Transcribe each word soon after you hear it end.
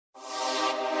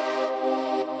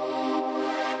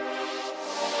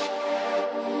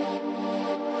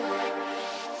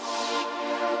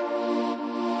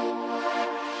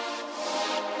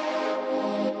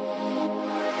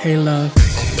Hey love,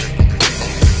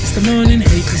 it's the morning,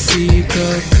 hate to see you go.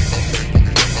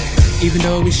 Even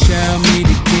though we shall meet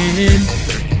again,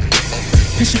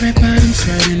 push your red bottoms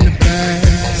right in the back.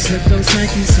 Slip those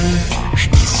Nikes on, I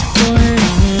kiss your forehead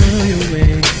on your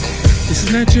way. This is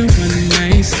not your one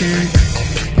night stand.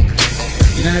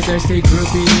 You're not a thirsty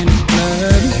groupie in the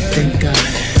club, thank God.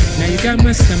 Now you got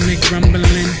my stomach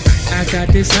rumbling, I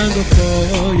got this hunger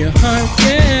for your heart,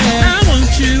 yeah. I want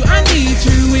you, I need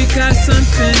you, we got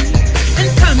something in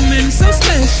common, so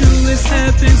special, it's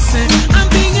heaven sent. I'm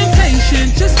being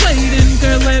impatient, just waiting,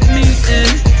 girl, let me in.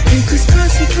 If it's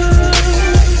possible,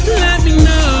 let me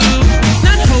know.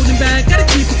 Not holding back, gotta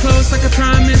keep it close like a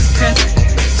promise kept.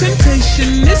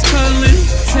 Temptation is calling,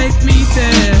 take me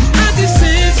there. I can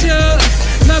sense your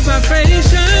love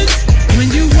vibrations when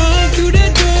you walk through the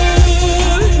door.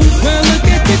 Well, look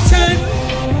at the time,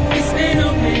 it's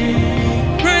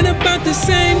 8:08. Right about the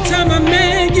same time I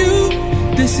met you.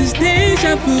 This is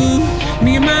deja vu.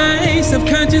 Me and my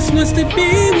subconscious wants to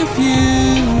be with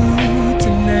you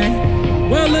tonight.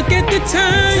 Well, look at the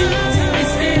time,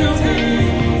 it's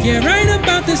 8:08. Yeah, right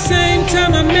about the same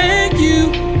time I met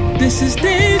you. This is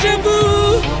deja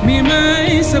vu. Me and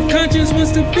my subconscious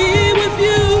wants to be with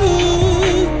you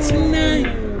tonight.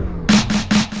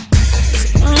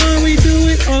 Tomorrow we do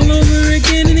it all over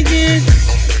again and again.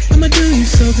 I'ma do you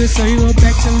so good, so you go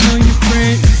back telling your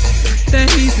friend that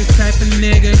he's the type of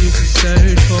nigga you should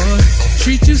search for.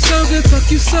 Treat you so good, fuck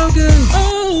you so good.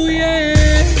 Oh yeah,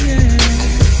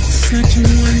 yeah. It's not your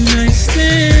one night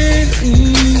stand. Ooh,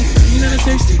 you're not a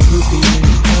thirsty groupie in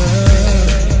the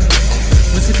club.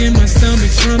 Once again my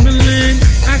stomach's rumbling,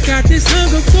 I got this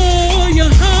hunger for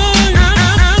your heart.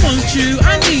 I want you,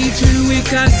 I need you, we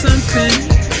got something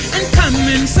in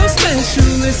common, so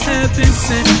special, it's heaven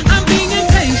sent. I'm being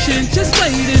impatient, just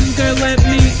waiting, girl, let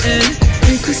me in.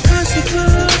 If it's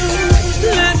possible,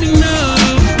 let me know.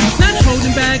 Not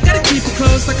holding back, gotta keep it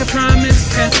close like a promise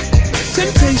kept.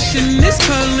 Temptation is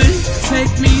calling,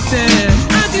 take me there.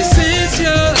 I can sense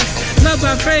your love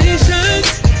vibrations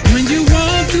when you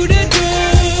walk through the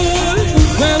door.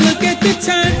 Well, look at the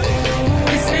time,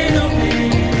 it's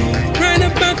 8:08. Right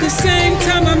about the same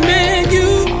time I met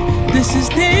you. This is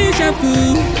deja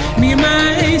vu. Me and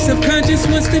my subconscious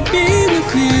wants to be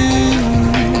with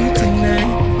you tonight.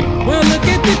 Well, look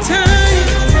at the time,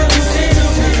 it's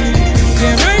 8:08.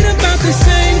 Yeah, right about the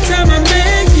same time I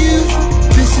met you.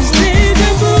 This is deja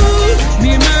vu. Me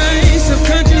and my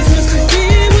subconscious wants to be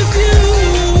with you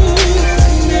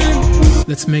tonight.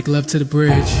 Let's make love to the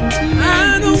bridge.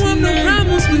 I don't want no